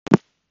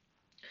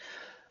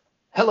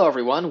Hello,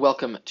 everyone.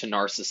 Welcome to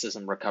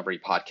Narcissism Recovery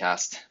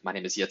Podcast. My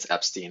name is Yitz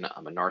Epstein.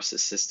 I'm a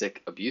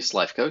narcissistic abuse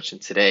life coach,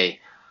 and today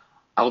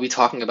I will be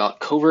talking about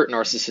covert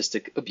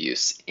narcissistic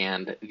abuse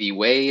and the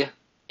way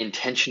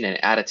intention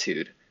and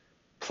attitude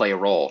play a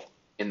role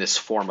in this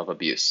form of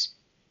abuse.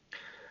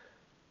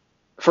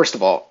 First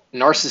of all,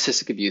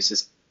 narcissistic abuse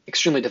is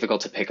extremely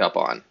difficult to pick up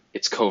on.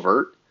 It's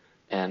covert,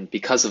 and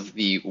because of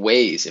the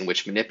ways in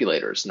which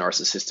manipulators,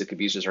 narcissistic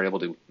abusers, are able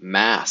to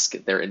mask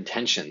their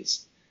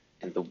intentions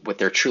and what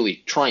they're truly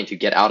trying to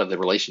get out of the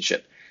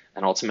relationship,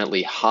 and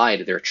ultimately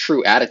hide their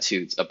true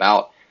attitudes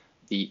about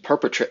the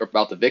perpetrator,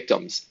 about the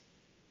victims,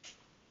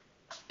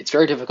 it's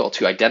very difficult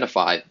to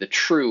identify the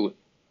true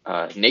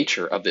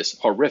nature of this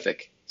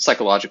horrific,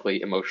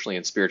 psychologically, emotionally,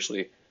 and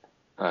spiritually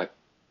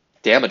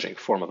damaging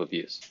form of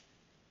abuse.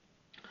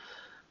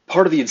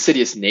 Part of the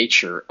insidious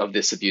nature of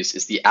this abuse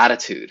is the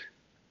attitude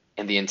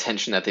and the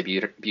intention that the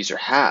abuser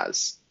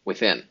has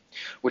within,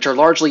 which are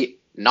largely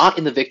not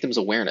in the victim's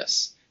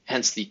awareness,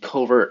 hence the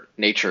covert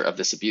nature of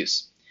this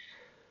abuse.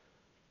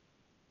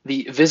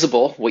 The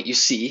visible, what you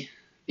see,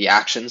 the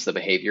actions, the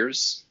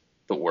behaviors,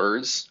 the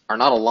words, are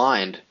not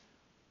aligned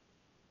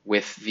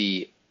with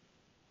the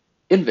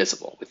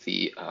invisible, with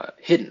the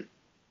hidden,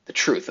 the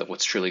truth of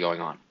what's truly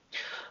going on.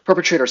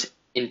 Perpetrator's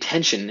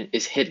intention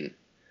is hidden,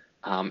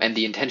 and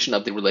the intention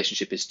of the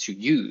relationship is to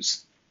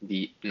use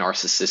the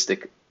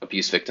narcissistic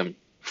abuse victim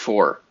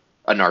for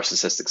a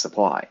narcissistic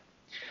supply.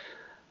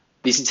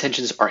 These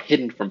intentions are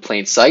hidden from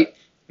plain sight,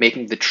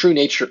 making the true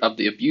nature of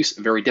the abuse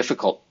very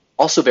difficult,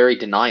 also very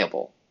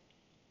deniable.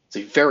 It's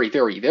a very,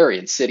 very, very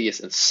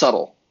insidious and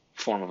subtle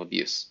form of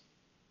abuse.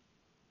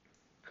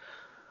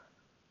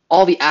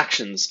 All the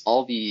actions,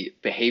 all the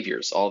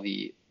behaviors, all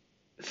the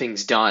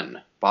things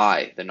done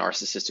by the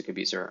narcissistic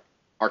abuser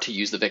are to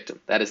use the victim.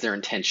 That is their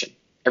intention,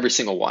 every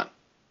single one.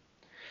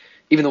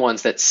 Even the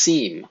ones that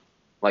seem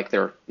like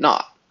they're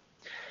not.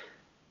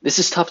 This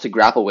is tough to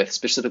grapple with,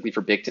 specifically for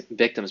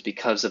victims,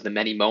 because of the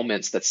many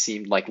moments that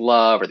seemed like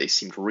love or they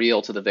seemed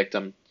real to the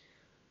victim.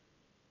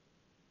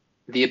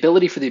 The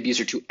ability for the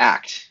abuser to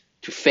act,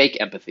 to fake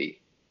empathy,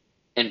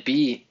 and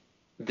be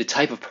the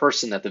type of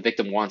person that the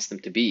victim wants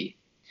them to be,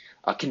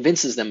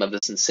 convinces them of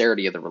the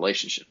sincerity of the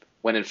relationship,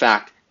 when in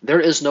fact there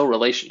is no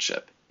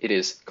relationship. It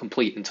is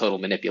complete and total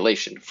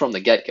manipulation from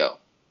the get-go.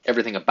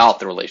 Everything about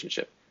the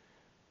relationship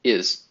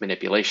is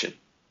manipulation.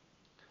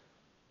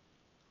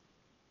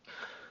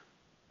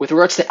 With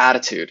regards to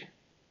attitude,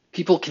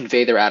 people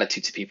convey their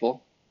attitude to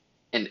people,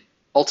 and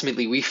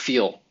ultimately we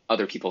feel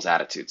other people's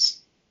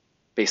attitudes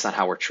based on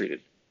how we're treated,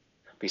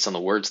 based on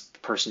the words the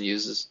person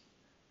uses,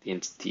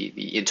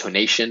 the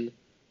intonation.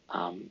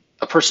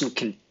 A person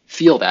can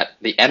feel that,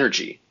 the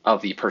energy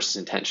of the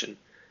person's intention.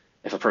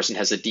 If a person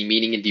has a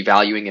demeaning and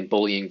devaluing and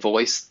bullying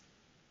voice,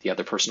 the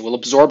other person will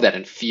absorb that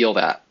and feel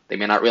that. They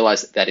may not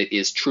realize that it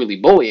is truly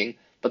bullying,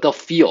 but they'll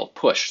feel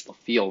pushed, they'll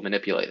feel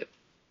manipulated.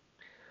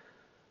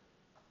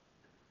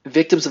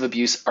 Victims of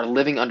abuse are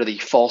living under the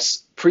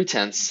false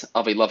pretense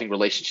of a loving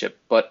relationship,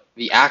 but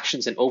the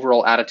actions and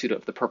overall attitude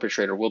of the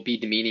perpetrator will be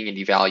demeaning and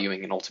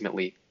devaluing and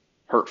ultimately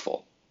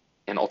hurtful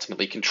and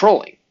ultimately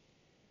controlling.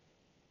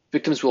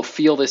 Victims will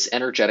feel this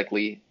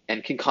energetically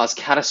and can cause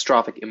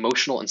catastrophic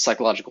emotional and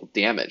psychological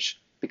damage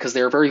because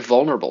they are very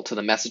vulnerable to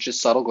the messages,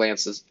 subtle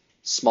glances,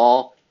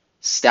 small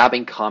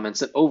stabbing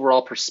comments, and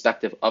overall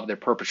perspective of their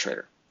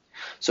perpetrator.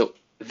 So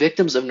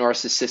victims of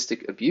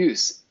narcissistic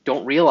abuse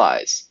don't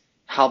realize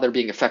how they're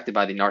being affected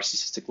by the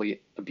narcissistically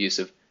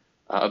abusive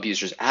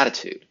abuser's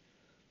attitude.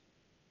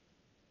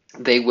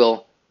 They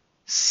will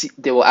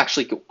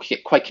actually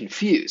get quite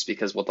confused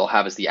because what they'll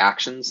have is the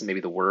actions and maybe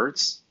the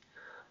words,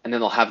 and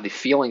then they'll have the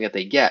feeling that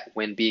they get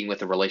when being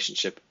with in the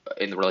relationship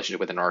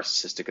with a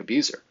narcissistic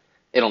abuser.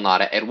 It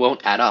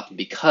won't add up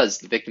because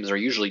the victims are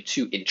usually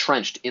too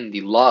entrenched in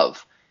the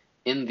love,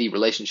 in the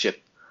relationship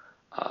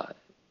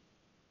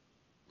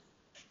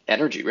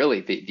energy,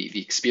 really,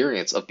 the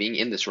experience of being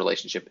in this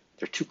relationship.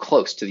 They're too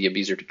close to the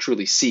abuser to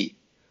truly see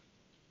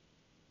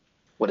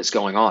what is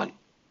going on.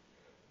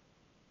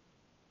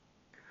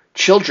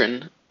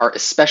 Children are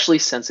especially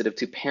sensitive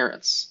to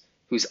parents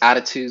whose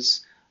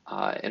attitudes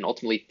and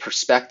ultimately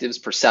perspectives,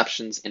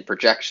 perceptions, and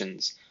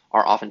projections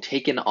are often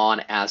taken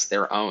on as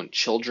their own.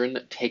 Children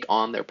take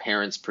on their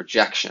parents'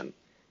 projection.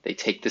 They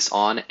take this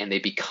on and they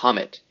become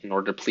it in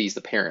order to please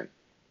the parent,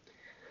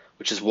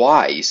 which is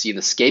why you see in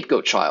the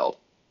scapegoat child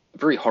a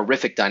very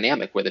horrific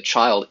dynamic where the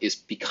child is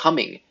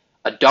becoming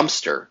a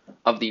dumpster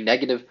of the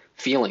negative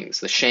feelings,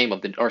 the shame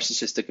of the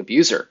narcissistic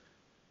abuser,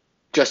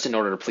 just in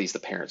order to please the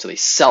parent. So they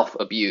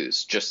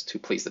self-abuse just to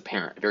please the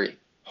parent. A very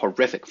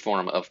horrific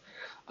form of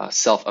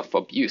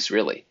self-abuse,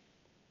 really.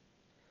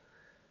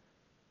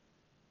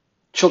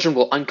 Children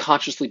will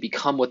unconsciously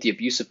become what the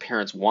abusive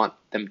parents want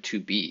them to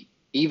be,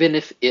 even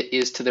if it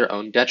is to their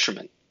own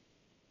detriment,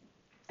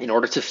 in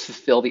order to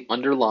fulfill the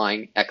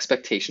underlying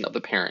expectation of the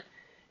parent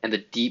and the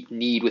deep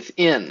need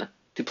within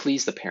to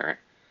please the parent.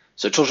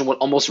 So children would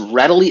almost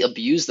readily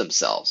abuse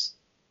themselves,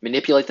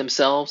 manipulate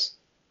themselves,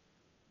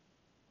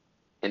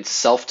 and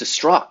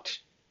self-destruct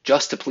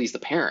just to please the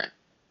parent.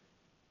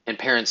 And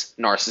parents,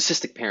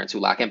 narcissistic parents who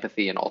lack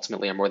empathy and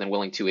ultimately are more than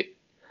willing to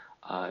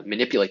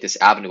manipulate this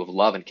avenue of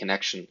love and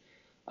connection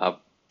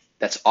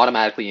that's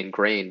automatically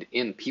ingrained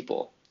in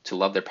people to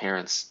love their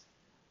parents,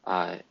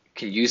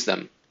 can use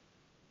them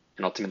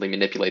and ultimately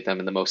manipulate them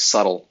in the most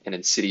subtle and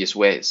insidious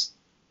ways.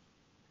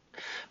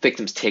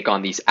 Victims take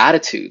on these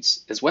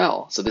attitudes as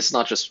well. So this is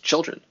not just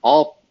children.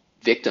 All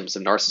victims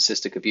of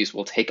narcissistic abuse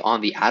will take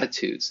on the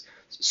attitudes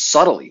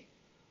subtly.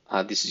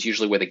 This is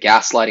usually where the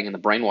gaslighting and the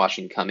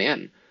brainwashing come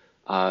in,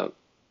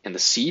 and the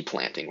seed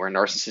planting, where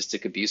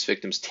narcissistic abuse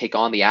victims take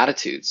on the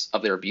attitudes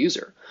of their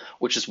abuser,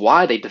 which is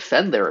why they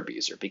defend their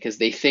abuser, because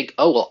they think,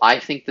 oh, well, I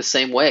think the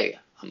same way.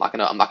 I'm not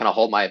gonna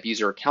hold my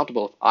abuser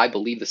accountable if I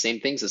believe the same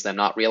things as them,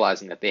 not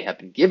realizing that they have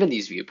been given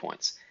these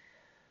viewpoints.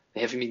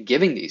 They have been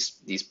given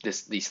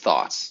these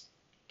thoughts,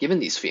 given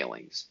these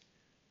feelings,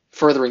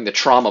 furthering the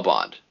trauma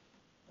bond,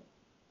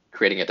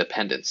 creating a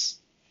dependence.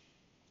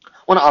 I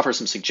want to offer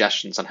some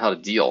suggestions on how to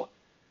deal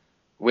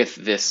with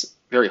this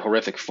very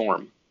horrific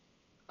form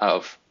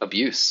of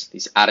abuse,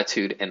 these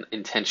attitude and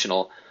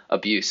intentional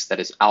abuse that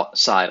is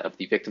outside of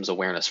the victim's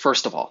awareness.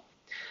 First of all,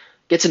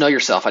 get to know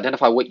yourself,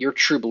 identify what your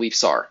true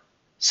beliefs are,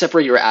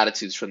 separate your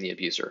attitudes from the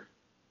abuser.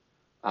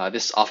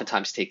 This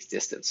oftentimes takes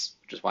distance,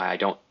 which is why I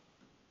don't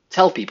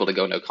tell people to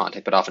go no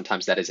contact, but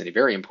oftentimes that is a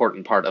very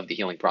important part of the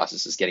healing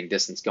process, is getting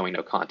distance, going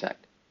no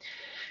contact.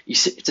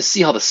 To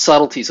see how the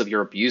subtleties of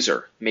your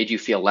abuser made you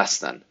feel less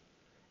than,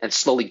 and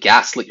slowly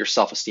gaslit your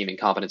self-esteem and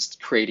confidence,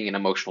 creating an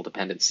emotional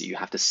dependency. You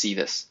have to see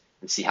this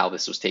and see how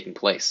this was taking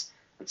place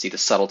and see the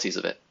subtleties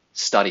of it,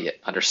 study it,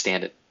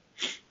 understand it.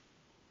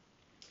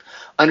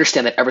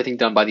 Understand that everything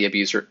done by the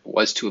abuser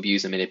was to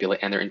abuse and manipulate,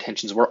 and their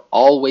intentions were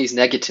always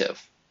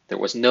negative. There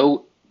was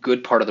no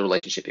good part of the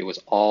relationship. It was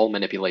all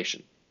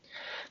manipulation.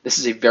 This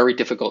is a very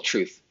difficult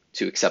truth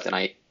to accept, and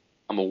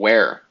I'm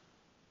aware,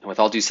 and with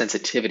all due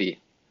sensitivity,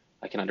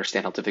 I can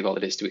understand how difficult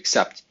it is to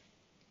accept,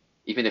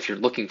 even if you're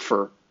looking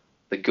for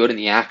the good in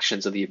the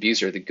actions of the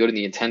abuser, the good in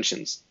the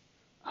intentions.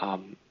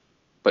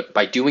 But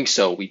by doing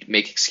so, we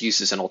make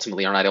excuses and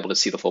ultimately are not able to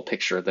see the full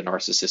picture of the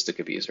narcissistic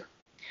abuser.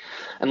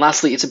 And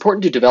lastly, it's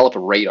important to develop a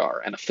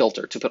radar and a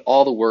filter to put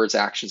all the words,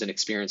 actions, and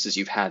experiences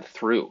you've had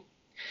through.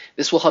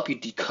 This will help you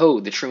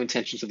decode the true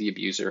intentions of the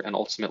abuser and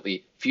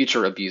ultimately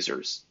future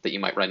abusers that you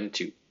might run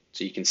into,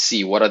 so you can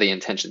see what are the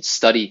intentions,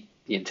 study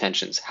the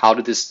intentions. How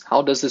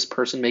does this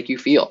person make you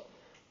feel?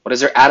 What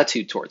is their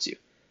attitude towards you?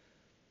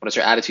 What is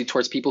their attitude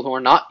towards people who are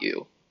not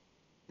you?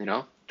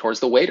 Towards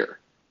the waiter,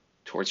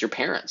 towards your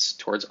parents,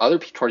 towards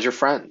your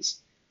friends.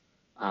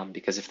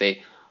 Because if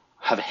they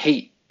have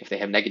hate, if they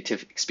have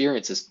negative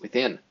experiences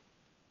within,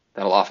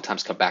 that'll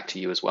oftentimes come back to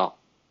you as well.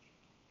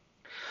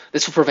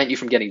 This will prevent you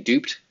from getting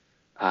duped,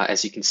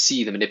 as you can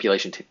see the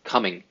manipulation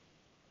coming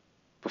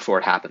before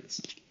it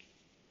happens.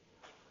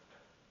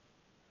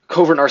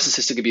 Covert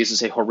narcissistic abuse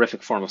is a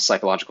horrific form of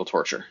psychological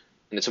torture,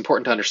 and it's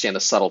important to understand the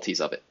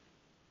subtleties of it.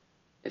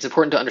 It's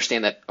important to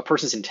understand that a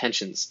person's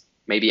intentions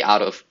may be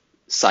out of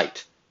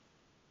sight,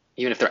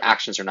 even if their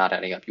actions are not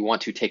adding up. You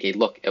want to take a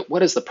look at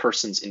what is the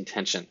person's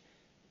intention.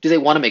 Do they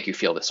want to make you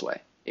feel this way?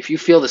 If you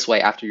feel this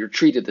way after you're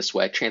treated this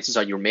way, chances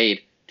are you're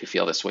made to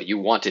feel this way. You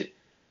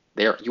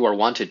are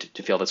wanted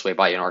to feel this way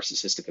by a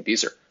narcissistic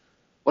abuser.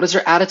 What is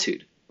their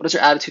attitude? What is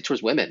their attitude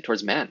towards women,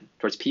 towards men,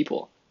 towards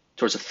people,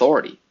 towards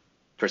authority,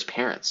 towards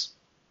parents?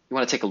 You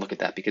want to take a look at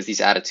that, because these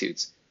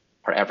attitudes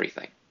are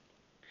everything.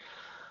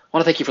 I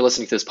want to thank you for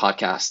listening to this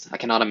podcast. I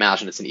cannot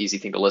imagine it's an easy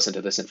thing to listen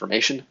to this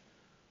information,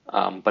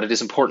 but it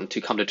is important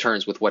to come to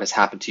terms with what has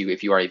happened to you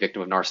if you are a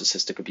victim of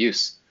narcissistic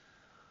abuse.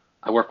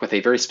 I work with a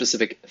very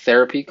specific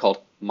therapy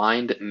called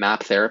Mind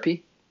Map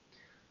Therapy.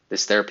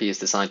 This therapy is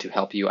designed to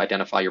help you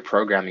identify your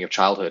programming of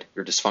childhood,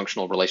 your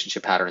dysfunctional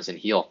relationship patterns, and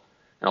heal,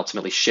 and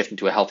ultimately shift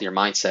into a healthier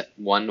mindset,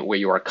 one where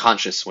you are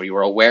conscious, where you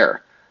are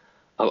aware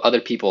of other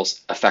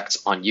people's effects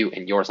on you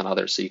and yours on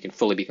others, so you can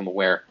fully become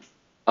aware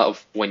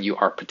of when you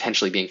are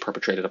potentially being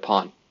perpetrated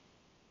upon.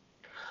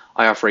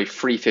 I offer a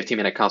free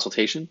 15-minute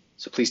consultation,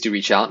 so please do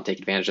reach out and take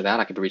advantage of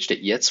that. I can be reached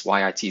at YITZ,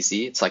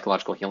 Y-I-T-Z, at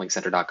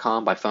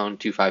psychologicalhealingcenter.com, by phone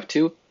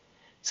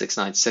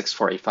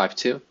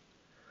 252-696-4852.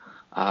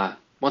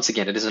 Once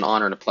again, it is an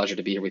honor and a pleasure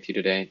to be here with you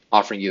today,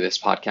 offering you this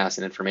podcast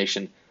and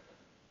information.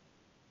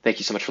 Thank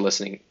you so much for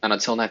listening, and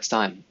until next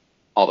time,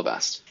 all the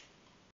best.